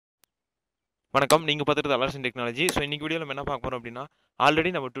வணக்கம். நீங்க பார்த்துட்டு அலர்சன் டெக்னாலஜி. ஸோ இன்னைக்கு வீடியோல நம்ம என்ன பார்க்க போறோம் அப்டின்னா, ஆல்ரெடி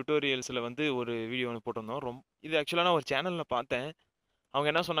நம்ம டியூட்டோரியல்ஸ்ல வந்து ஒரு வீடியோ ஒண்ணு போட்டிருந்தோம். இது ஆக்சுவலா நான் ஒரு சேனல்ல பார்த்தேன். அவங்க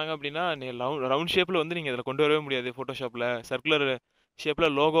என்ன சொன்னாங்க அப்டின்னா, நீ ரவுண்ட் ஷேப்ல வந்து நீங்க இதில கொண்டு வரவே முடியாது Photoshopல. சர்க்குலர் ஷேப்ல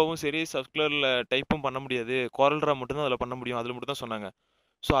லோகோவும் சரி, சர்க்குலர்ல டைப்பும் பண்ண முடியாது. கோரல் டிரா மட்டும் தான் அதில பண்ண முடியும். அதில மட்டும் தான் சொன்னாங்க.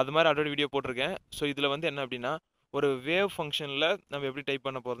 ஸோ அது மாரி ஆல்ரெடி வீடியோ போட்டிருக்கேன். ஸோ இதில வந்து என்ன அப்டின்னா, ஒரு வேவ் ஃபங்ஷன்ல நம்ம எப்படி டைப்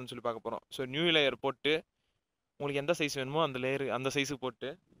பண்ண போறதுன்னு சொல்லி பார்க்க போறோம். ஸோ நியூ லேயர் போட்டு, உங்களுக்கு எந்த சைஸ் வேணுமோ அந்த லேயர் அந்த சைஸ்க்கு போட்டு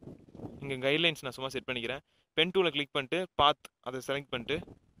இங்கே கைட்லைன்ஸ் நான் சும்மா செட் பண்ணிக்கிறேன். பென் டூலை கிளிக் பண்ணிட்டு பாத் அதை செலக்ட் பண்ணிட்டு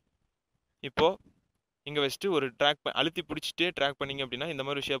இப்போது இங்கே வச்சுட்டு ஒரு ட்ராக் அழுத்தி பிடிச்சிட்டே ட்ராக் பண்ணிங்க அப்படின்னா இந்த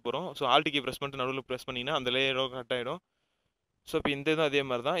மாதிரி ஷேப் வரும். ஸோ ஆல்ட் கீ ப்ரெஸ் பண்ணிட்டு நடுவில் ப்ரெஸ் பண்ணிங்கன்னா அந்த லேயரோ கட் ஆகிடும். ஸோ இப்போ இந்த இதுவும் அதே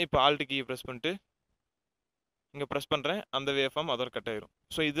மாதிரி தான். இப்போ ஆல்ட் கீ ப்ரெஸ் பண்ணிட்டு இங்கே ப்ரெஸ் பண்ணுறேன், அந்த வேவ் ஃபார்ம் அதோட கட் ஆகிடும்.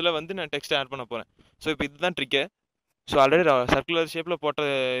 ஸோ இதில் வந்து நான் டெக்ஸ்ட் ஆட் பண்ண போகிறேன். ஸோ இப்போ இதுதான் ட்ரிக்கே. ஸோ ஆல்ரெடி சர்க்குலர் ஷேப்பில் போட்ட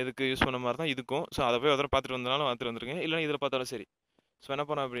இதுக்கு யூஸ் பண்ண மாதிரி தான் இதுக்கும். ஸோ அதை போய் அதோட பார்த்துட்டு வந்தனாலும் பார்த்துட்டு வந்துருங்க, இல்லைன்னா இதில் பார்த்தாலும் சரி. ஸோ என்ன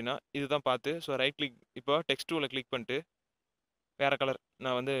பண்ணோம் அப்படின்னா இதுதான் பார்த்து, ஸோ ரைட் கிளிக் இப்போ டெக்ஸ்ட் டூவில் கிளிக் பண்ணிட்டு வேறு கலர்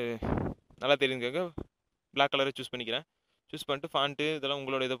நான் வந்து நல்லா தெரியுதுக்காக பிளாக் கலரை சூஸ் பண்ணிக்கிறேன். சூஸ் பண்ணிட்டு ஃபாண்ட்டு இதெல்லாம்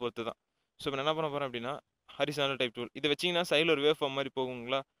உங்களோட இதை பொறுத்து தான். ஸோ இப்போ என்ன பண்ண போகிறேன் அப்படின்னா ஹரிசானல் டைப் டூல் இதை வச்சிங்கன்னா சைடில் ஒரு வேவ் ஃபார்ம் மாதிரி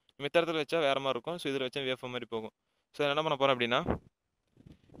போகுங்களா. மெத்தடத்தில் வச்சா வேறு மாதிரி இருக்கும். ஸோ இதில் வச்சா வேவ் ஃபார்ம் மாதிரி போகும். ஸோ என்ன பண்ண போகிறேன் அப்படின்னா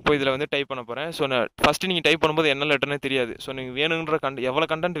இப்போ இதில் வந்து டைப் பண்ண போகிறேன். ஸோ நான் ஃபஸ்ட்டு நீங்கள் டைப் பண்ணும்போது என்ன லெட்டர்னே தெரியாது. ஸோ நீங்கள் வேணுன்ற எவ்வளோ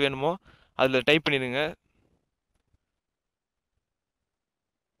கண்டென்ட் வேணுமோ அதில் டைப் பண்ணிடுங்க.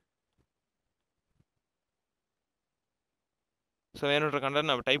 ஸோ வேணுன்ற கண்டென்ட்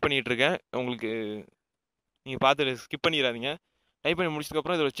நான் டைப் பண்ணிகிட்டு இருக்கேன். உங்களுக்கு நீங்கள் பார்த்து ஸ்கிப் பண்ணிடாதீங்க. டைப் பண்ணி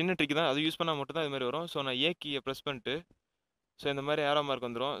முடிச்சதுக்கப்புறம் இது ஒரு சின்ன ட்ரிக் தான், அது யூஸ் பண்ணால் மட்டும் தான் இது மாதிரி வரும். ஸோ நான் ஏ கீயை ப்ரெஸ் பண்ணிட்டு ஸோ இந்த மாதிரி ஏரோ மார்க்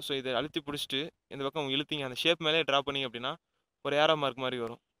வந்துடும். ஸோ இதை அழுத்தி பிடிச்சிட்டு இந்த பக்கம் இழுத்தீங்க அந்த ஷேப் மேலே ட்ரா பண்ணிங்க அப்படின்னா ஒரு ஏரோ மார்க் மாதிரி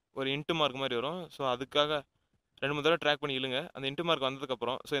வரும், ஒரு இன்ட்டு மார்க் மாதிரி வரும். ஸோ அதுக்காக 2-3 தடவை ட்ராக் பண்ணி இழுங்க. அந்த இன்ட்டு மார்க்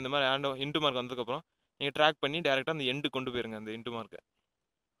வந்ததுக்கப்புறம் ஸோ இந்த மாதிரி இன்ட்டு மார்க் வந்ததுக்கப்புறம் நீங்கள் ட்ராக் பண்ணி டேரெக்டாக அந்த எண்டு கொண்டு போயிருங்க அந்த இன்ட்டு மார்க்கை.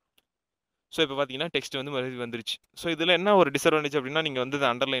 ஸோ இப்போ பார்த்தீங்கன்னா டெக்ஸ்ட் வந்து மறுபடியும் வந்துருச்சு. ஸோ இதில் என்ன ஒரு டிஸ்அட்வான்டேஜ் அப்படின்னா நீங்கள் வந்து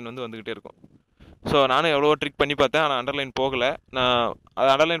அண்டர்லைன் வந்து வந்துகிட்டே இருக்கும். ஸோ நானும் எவ்வளோ ட்ரிக் பண்ணி பார்த்தேன், ஆனால் அண்டர்லைன் போகலை. நான் அது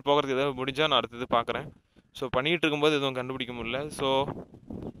அண்டர்லைன் போகிறதுக்கு எதாவது முடிஞ்சால் நான் அடுத்தது பார்க்குறேன். ஸோ பண்ணிகிட்டு இருக்கும்போது எதுவும் கண்டுபிடிக்க முடியல. ஸோ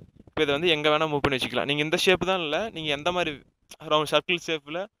இப்போ இதை வந்து எங்கே வேணால் மூவ் பண்ணி வச்சுக்கலாம். நீங்கள் இந்த ஷேப்பு தான் இல்லை, நீங்கள் எந்த மாதிரி ரவுண்ட் சர்க்கிள்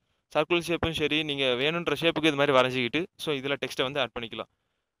ஷேப்பும் சரி, நீங்கள் வேணுன்ற ஷேப்புக்கு இது மாதிரி வரைஞ்சிக்கிட்டு ஸோ இதில் டெக்ஸ்ட்டை வந்து ஆட் பண்ணிக்கலாம்.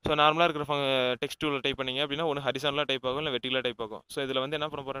 ஸோ நார்மலாக இருக்கிற டெக்ஸ்ட் டூலில் டைப் பண்ணிங்க அப்படின்னா ஒன்று ஹரிசானலாக டைப் ஆகும், இல்லை வெட்டிலாக டைப் ஆகும். ஸோ இதில் வந்து என்ன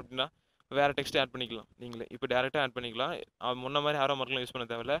பண்ண போகிறேன் அப்படின்னா வேறு டெக்ஸ்ட் ஆட் பண்ணிக்கலாம். நீங்களே இப்போ டேரெக்டாக ஆட் பண்ணிக்கலாம். முன்ன மாதிரி ஆரோ மார்க்லாம் யூஸ் பண்ண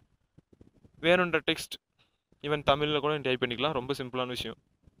தேவையில்ல. வேணுன்ற டெக்ஸ்ட் ஈவன் தமிழில் கூட டைப் பண்ணிக்கலாம். ரொம்ப சிம்பிளான விஷயம்.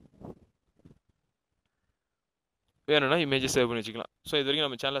 வேணும்னா இமேஜை சேவ் பண்ணி வச்சுக்கலாம். ஸோ இது வரைக்கும்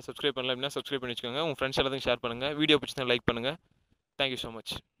நம்ம சேனலை சப்ஸ்கிரைப் பண்ணல அப்படின்னா சப்ஸ்கிரைப் பண்ணி வச்சுக்கோங்க. உங்கள் ஃப்ரெண்ட்ஸ் எல்லாத்தையும் ஷேர் பண்ணுங்கள். வீடியோ பிடிச்சிருந்தா லைக் பண்ணுங்கள். Thank you so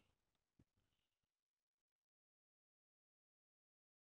much.